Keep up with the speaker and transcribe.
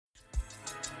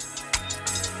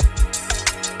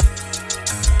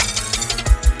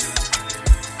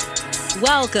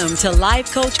Welcome to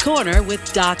Life Coach Corner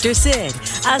with Dr. Sid,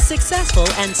 a successful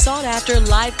and sought-after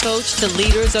life coach to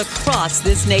leaders across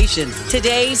this nation.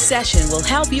 Today's session will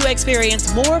help you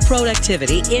experience more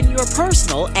productivity in your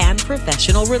personal and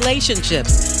professional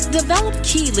relationships, develop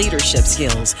key leadership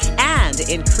skills, and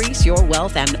increase your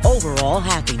wealth and overall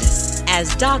happiness.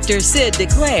 As Dr. Sid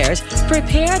declares,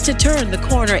 prepare to turn the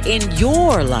corner in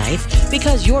your life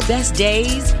because your best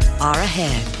days are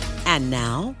ahead. And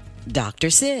now,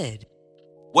 Dr. Sid.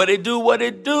 What it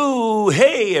do?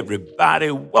 Hey,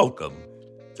 everybody, welcome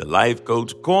to Life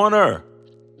Coach Corner,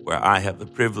 where I have the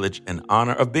privilege and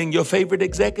honor of being your favorite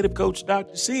executive coach,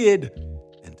 Dr. Sid.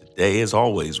 And today, as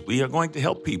always, we are going to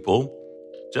help people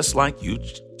just like you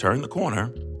turn the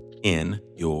corner in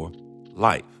your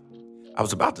life. I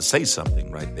was about to say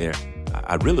something right there.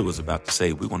 I really was about to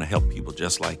say we want to help people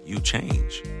just like you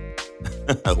change.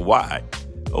 Why?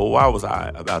 Oh, why was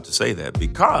I about to say that?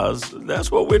 Because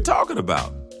that's what we're talking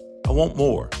about. I want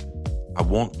more. I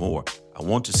want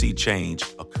to see change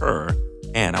occur,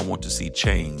 and I want to see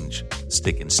change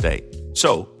stick and stay.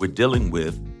 So we're dealing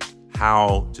with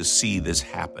how to see this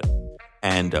happen.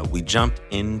 And we jumped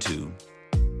into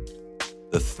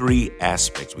the three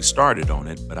aspects. We started on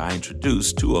it, but I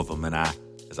introduced two of them. And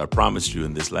as I promised you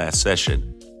in this last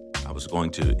session, I was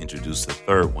going to introduce the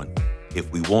third one. If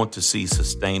we want to see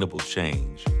sustainable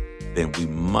change, then we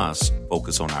must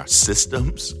focus on our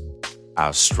systems,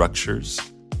 our structures,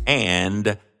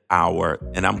 and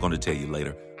I'm going to tell you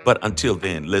later. But until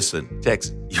then, listen,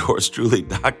 text yours truly,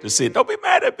 Dr. Sid. Don't be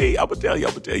mad at me. I'm going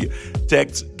to tell you.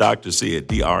 Text Dr. Sid,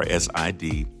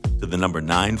 D-R-S-I-D, to the number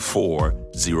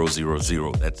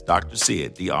 94000. That's Dr.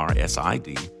 Sid,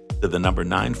 D-R-S-I-D, to the number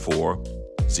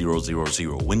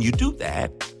 94000. When you do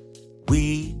that,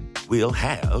 we will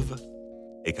have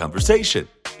a conversation.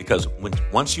 Because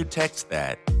once you text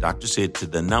that, Dr. Sid, to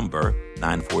the number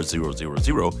 94000,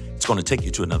 it's going to take you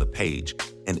to another page.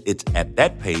 And it's at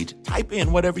that page, type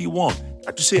in whatever you want.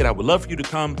 Dr. Sid, I would love for you to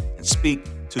come and speak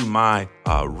to my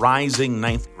rising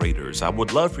ninth graders. I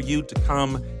would love for you to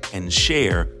come and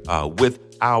share with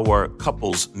our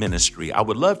couples ministry. I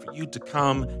would love for you to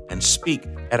come and speak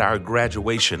at our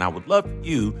graduation. I would love for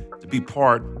you to be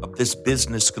part of this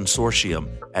business consortium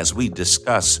as we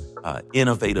discuss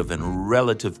innovative and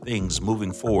relative things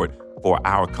moving forward for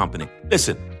our company.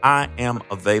 Listen, I am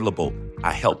available.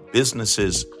 I help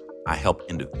businesses. I help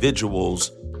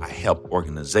individuals. I help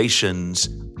organizations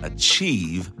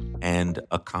achieve and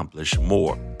accomplish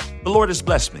more. The Lord has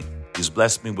blessed me. He's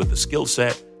blessed me with a skill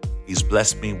set. He's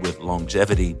blessed me with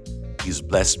longevity. He's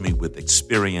blessed me with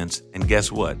experience. And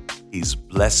guess what? He's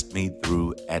blessed me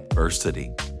through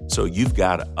adversity. So you've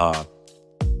got a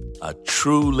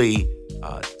truly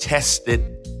tested,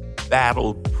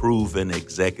 battle-proven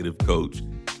executive coach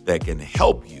that can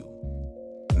help you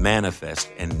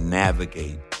manifest and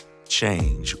navigate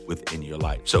change within your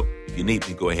life. So if you need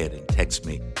me, go ahead and text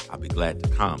me. I'll be glad to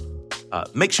come.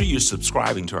 Make sure you're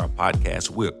subscribing to our podcast.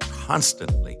 We're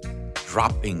constantly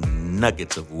dropping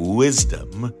nuggets of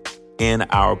wisdom in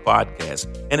our podcast,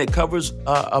 and it covers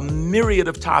a myriad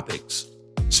of topics.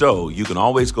 So you can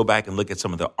always go back and look at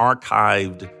some of the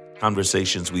archived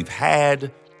conversations we've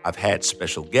had. I've had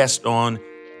special guests on.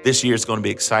 This year is going to be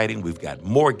exciting. We've got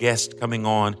more guests coming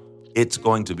on. It's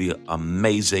going to be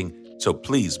amazing. So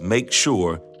please make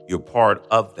sure you're part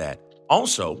of that.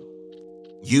 Also,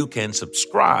 you can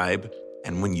subscribe,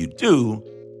 and when you do,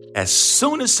 as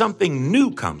soon as something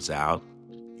new comes out,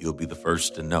 you'll be the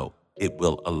first to know. It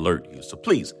will alert you. So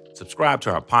please subscribe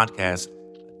to our podcast,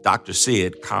 Dr.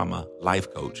 Sid,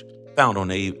 Life Coach, found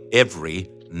on every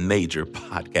major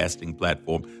podcasting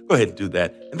platform. Go ahead and do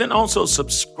that. And then also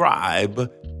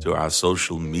subscribe to our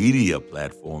social media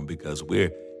platform because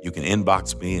you can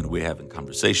inbox me and we're having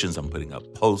conversations. I'm putting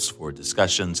up posts for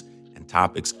discussions and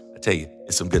topics. I tell you,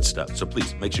 it's some good stuff. So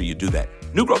please make sure you do that.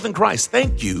 New Growth in Christ,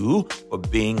 thank you for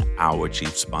being our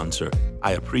chief sponsor.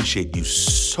 I appreciate you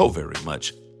so very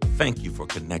much. Thank you for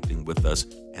connecting with us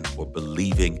and for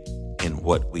believing in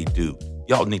what we do.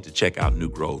 Y'all need to check out New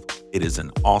Growth. It is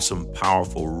an awesome,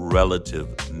 powerful, relative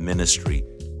ministry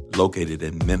located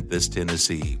in Memphis,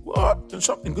 Tennessee. What? Did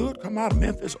something good come out of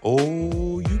Memphis?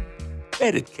 Oh, you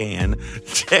bet it can.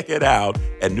 Check it out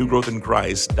at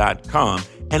newgrowthinchrist.com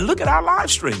and look at our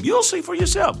live stream. You'll see for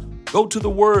yourself. Go to the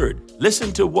Word.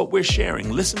 Listen to what we're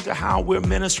sharing. Listen to how we're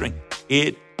ministering.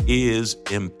 It is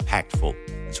impactful.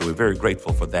 And so we're very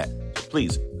grateful for that. So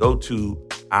please go to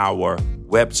our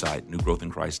website,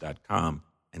 newgrowthinchrist.com,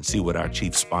 and see what our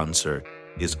chief sponsor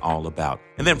is all about.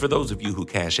 And then for those of you who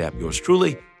cash app yours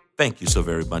truly, thank you so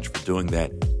very much for doing that.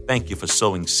 Thank you for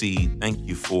sowing seed. Thank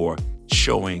you for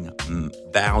showing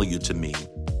value to me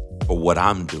for what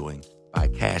I'm doing by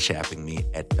Cash Apping me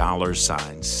at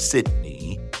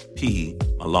 $Sydney P.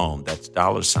 Malone. That's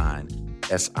 $SIDNEY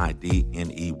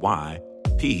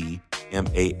PMALONE.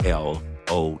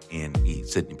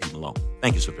 Sydney P. Malone.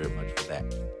 Thank you so very much for that.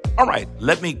 All right,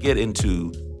 let me get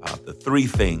into the three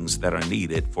things that are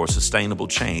needed for sustainable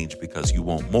change because you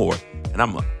want more. And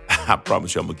I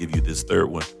promise you I'm going to give you this third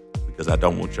one because I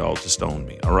don't want y'all to stone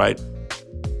me, all right?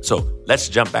 So let's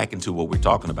jump back into what we're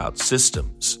talking about.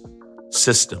 Systems.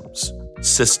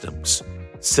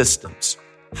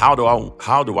 How do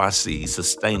I see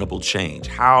sustainable change?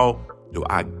 How do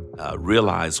I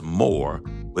realize more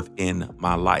within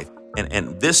my life?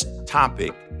 And this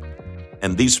topic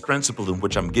and these principles in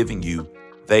which I'm giving you,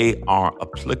 they are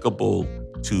applicable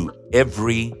to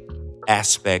every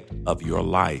aspect of your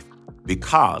life.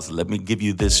 Because, let me give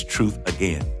you this truth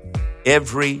again,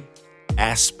 every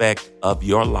aspect of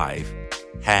your life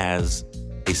has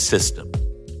a system.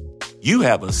 You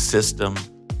have a system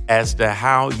as to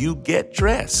how you get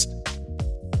dressed.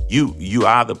 You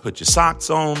either put your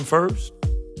socks on first,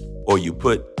 or you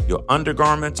put your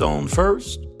undergarments on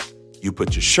first. You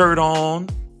put your shirt on,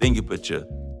 then you put your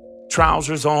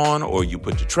trousers on, or you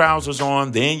put your trousers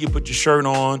on, then you put your shirt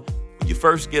on. When you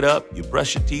first get up, you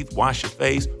brush your teeth, wash your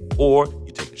face, or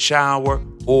you take a shower,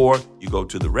 or you go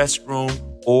to the restroom,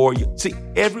 or see,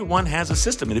 everyone has a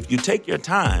system. And if you take your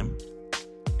time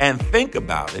and think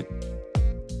about it,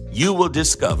 you will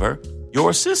discover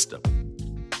your system.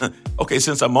 Okay,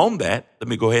 since I'm on that, let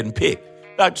me go ahead and pick.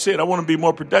 Dr. said, I want to be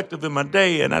more productive in my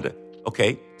day.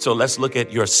 Okay, so let's look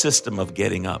at your system of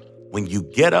getting up. When you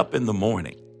get up in the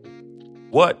morning,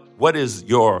 what is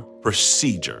your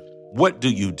procedure? What do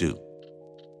you do?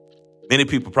 Many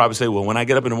people probably say, well, when I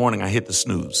get up in the morning, I hit the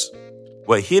snooze.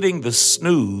 Well, hitting the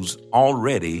snooze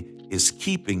already is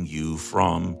keeping you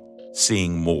from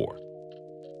seeing more.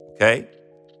 Okay?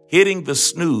 Hitting the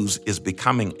snooze is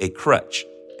becoming a crutch.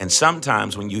 And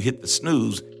sometimes when you hit the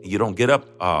snooze and you don't get up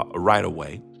right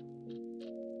away,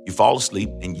 you fall asleep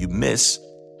and you miss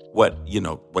what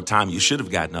time you should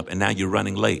have gotten up, and now you're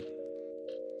running late.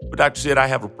 But Dr. said, I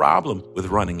have a problem with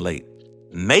running late.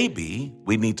 Maybe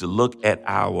we need to look at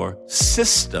our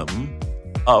system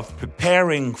of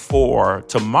preparing for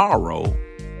tomorrow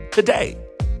today.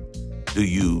 Do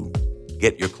you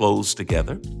get your clothes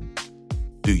together?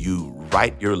 Do you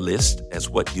write your list as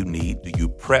what you need? Do you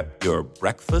prep your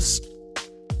breakfast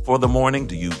for the morning?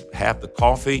 Do you have the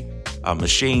coffee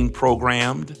machine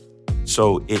programmed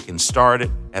so it can start it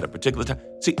at a particular time?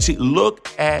 See, look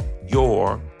at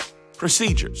your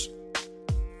procedures.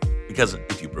 Because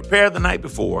if you prepare the night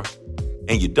before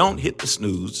and you don't hit the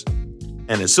snooze,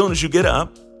 and as soon as you get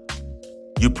up,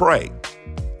 you pray.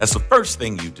 That's the first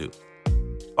thing you do.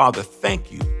 Father,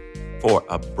 thank you for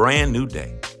a brand new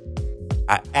day.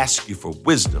 I ask you for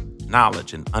wisdom,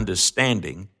 knowledge, and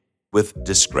understanding with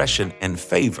discretion and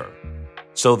favor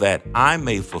so that I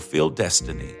may fulfill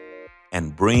destiny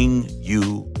and bring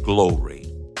you glory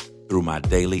through my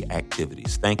daily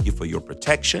activities. Thank you for your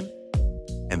protection,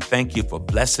 and thank you for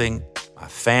blessing my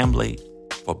family,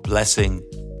 for blessing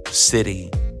the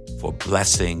city, for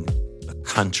blessing the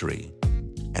country,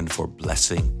 and for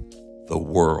blessing the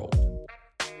world.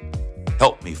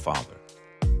 Help me, Father,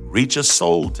 reach a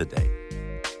soul today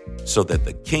so that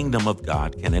the kingdom of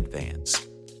God can advance.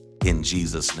 In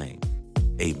Jesus' name,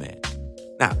 amen.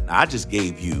 Now, I just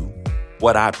gave you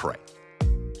what I pray.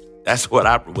 That's what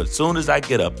I pray. As soon as I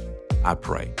get up, I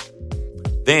pray.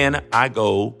 Then I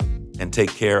go and take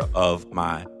care of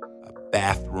my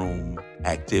bathroom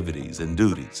activities and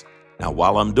duties. Now,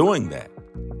 while I'm doing that,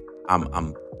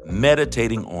 I'm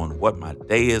meditating on what my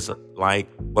day is like.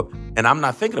 And I'm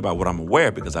not thinking about what I'm going to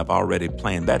wear because I've already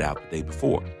planned that out the day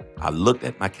before. I looked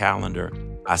at my calendar.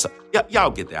 I said, y'all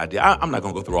get the idea. I'm not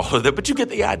going to go through all of that, but you get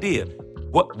the idea.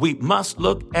 What we must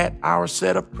look at our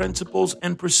set of principles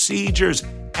and procedures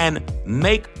and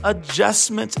make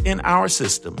adjustments in our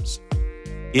systems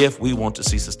if we want to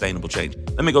see sustainable change.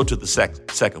 Let me go to the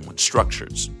second one,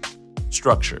 structures.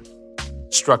 Structures.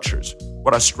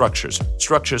 What are structures?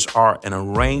 Structures are an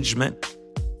arrangement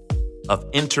of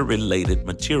interrelated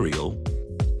material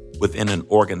within an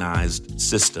organized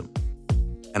system.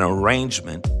 An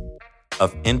arrangement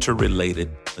of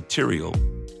interrelated material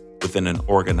within an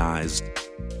organized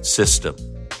system.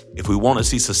 If we want to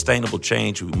see sustainable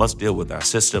change, we must deal with our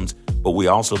systems, but we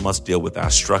also must deal with our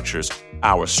structures.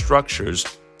 Our structures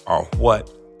are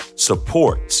what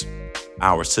supports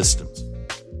our systems.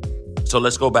 So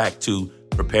let's go back to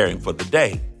preparing for the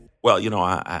day. Well,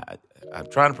 I'm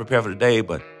trying to prepare for the day,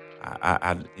 but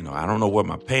I don't know where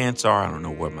my pants are. I don't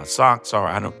know where my socks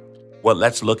are. Well,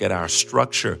 let's look at our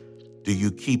structure Do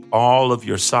you keep all of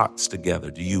your socks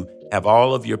together? Do you have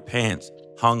all of your pants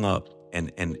hung up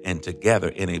and together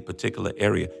in a particular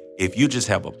area? If you just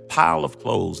have a pile of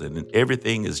clothes and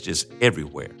everything is just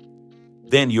everywhere,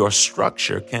 then your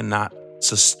structure cannot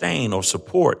sustain or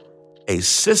support a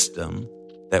system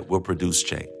that will produce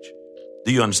change.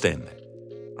 Do you understand that?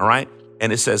 All right.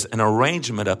 And it says an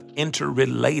arrangement of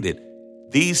interrelated.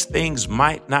 These things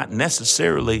might not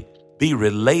necessarily be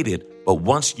related, but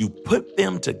once you put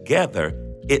them together,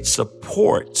 it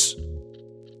supports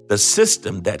the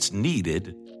system that's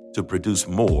needed to produce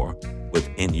more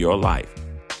within your life.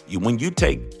 When you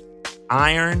take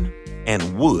iron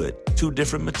and wood, two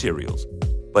different materials,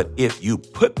 but if you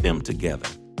put them together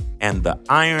and the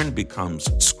iron becomes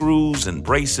screws and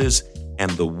braces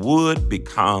and the wood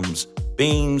becomes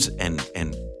beams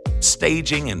and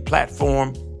staging and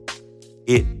platform,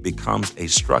 it becomes a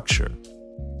structure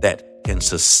that can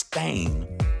sustain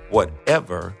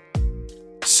whatever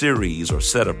series or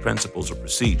set of principles or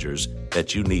procedures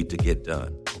that you need to get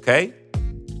done. Okay?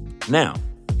 Now,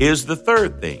 here's the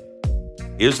third thing.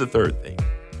 The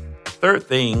third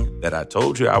thing that I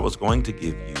told you I was going to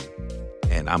give you,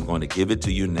 and I'm going to give it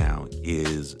to you now,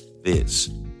 is this.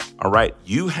 All right?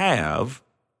 You have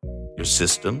your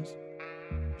systems.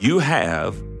 You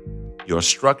have your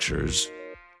structures.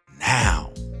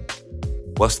 Now,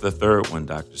 what's the third one,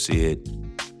 Dr. Sid?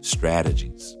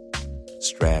 Strategies.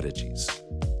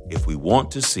 If we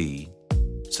want to see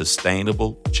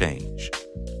sustainable change,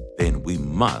 then we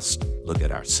must look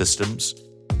at our systems,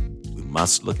 we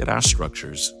must look at our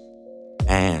structures,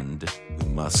 and we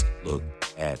must look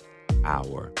at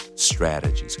our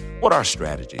strategies. What are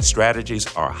strategies?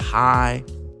 Strategies are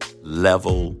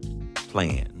high-level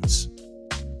plans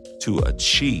to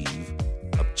achieve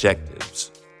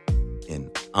objectives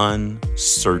in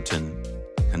uncertain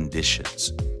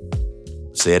conditions.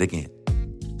 Say it again.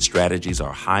 Strategies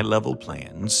are high-level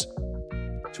plans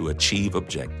to achieve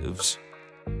objectives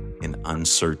in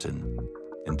uncertain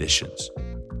conditions.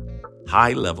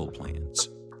 High-level plans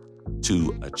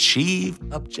to achieve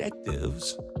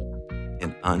objectives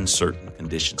in uncertain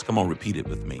conditions. Come on, repeat it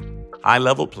with me.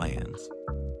 High-level plans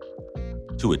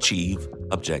to achieve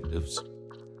objectives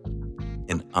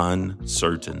in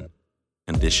uncertain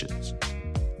conditions.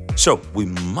 So we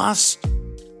must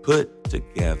put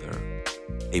together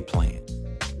a plan.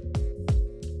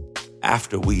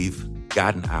 After we've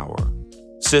gotten our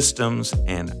systems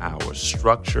and our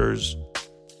structures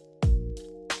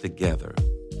together,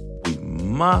 we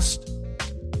must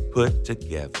put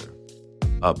together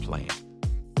a plan,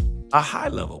 a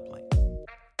high-level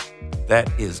plan that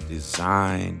is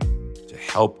designed to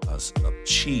help us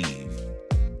achieve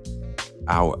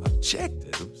our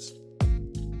objectives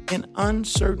in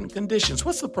uncertain conditions.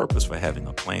 What's the purpose for having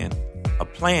a plan? A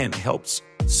plan helps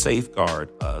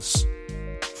safeguard us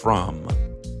from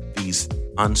these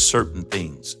uncertain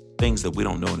things that we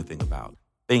don't know anything about,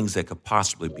 things that could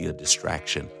possibly be a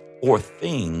distraction, or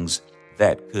things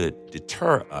that could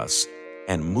deter us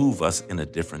and move us in a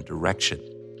different direction.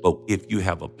 But if you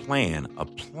have a plan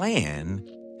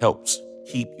helps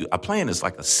keep you, a plan is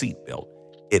like a seatbelt.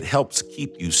 It helps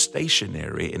keep you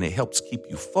stationary and it helps keep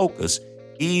you focused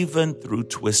even through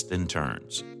twists and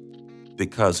turns,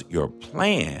 because your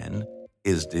plan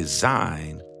is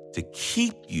designed to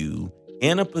keep you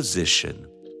in a position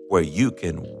where you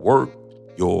can work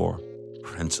your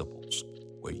principles,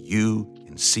 where you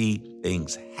can see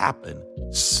things happen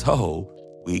so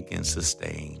we can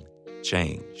sustain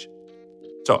change.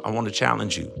 So I want to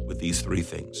challenge you with these three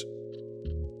things.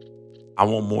 I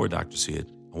want more, Dr.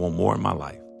 Sid. I want more in my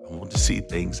life. I want to see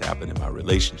things happen in my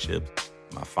relationships,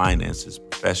 my finances,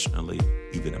 professionally,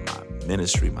 even in my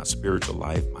ministry, my spiritual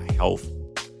life, my health.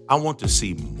 I want to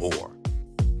see more.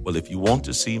 Well, if you want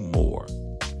to see more,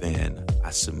 then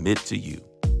I submit to you.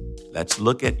 Let's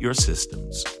look at your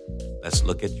systems. Let's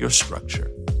look at your structure.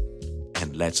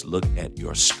 And let's look at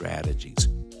your strategies.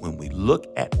 When we look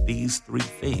at these three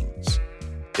things,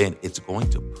 then it's going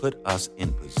to put us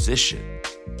in position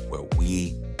where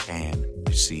we can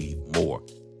receive more.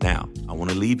 Now, I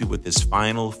want to leave you with this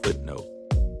final footnote.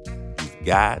 You've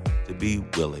got to be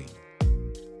willing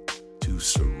to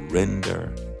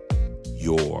surrender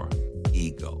your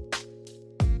ego.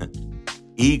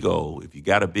 Ego, if you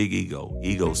got a big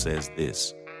ego says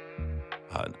this.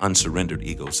 An unsurrendered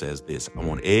ego says this: I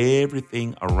want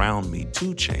everything around me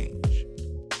to change,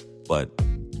 but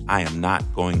I am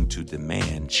not going to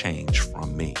demand change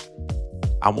from me.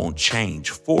 I want change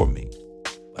for me,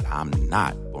 but I'm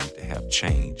not going to have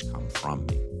change come from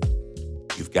me.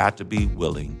 You've got to be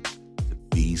willing to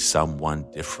be someone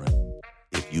different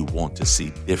if you want to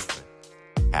see different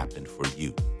happen for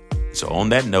you. So on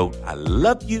that note, I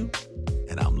love you,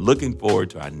 and I'm looking forward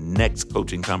to our next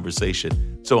coaching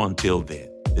conversation. So until then,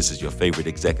 this is your favorite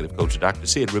executive coach, Dr.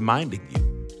 Sid, reminding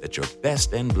you that your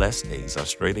best and blessed days are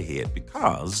straight ahead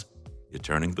because you're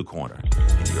turning the corner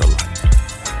in your life.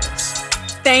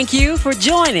 Thank you for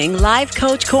joining Life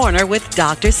Coach Corner with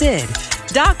Dr. Sid.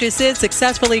 Dr. Sid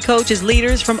successfully coaches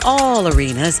leaders from all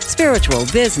arenas, spiritual,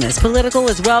 business, political,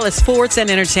 as well as sports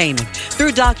and entertainment.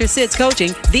 Through Dr. Sid's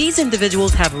coaching, these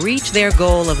individuals have reached their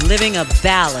goal of living a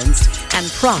balanced and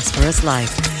prosperous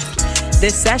life.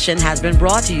 This session has been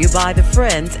brought to you by the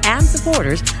friends and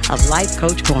supporters of Life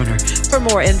Coach Corner. For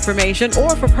more information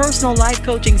or for personal life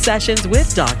coaching sessions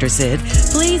with Dr. Sid,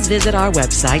 please visit our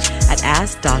website at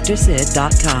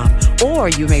AskDrSid.com, or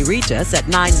you may reach us at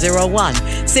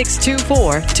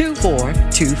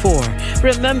 901-624-2424.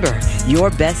 Remember,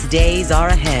 your best days are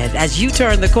ahead as you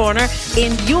turn the corner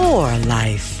in your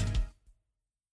life.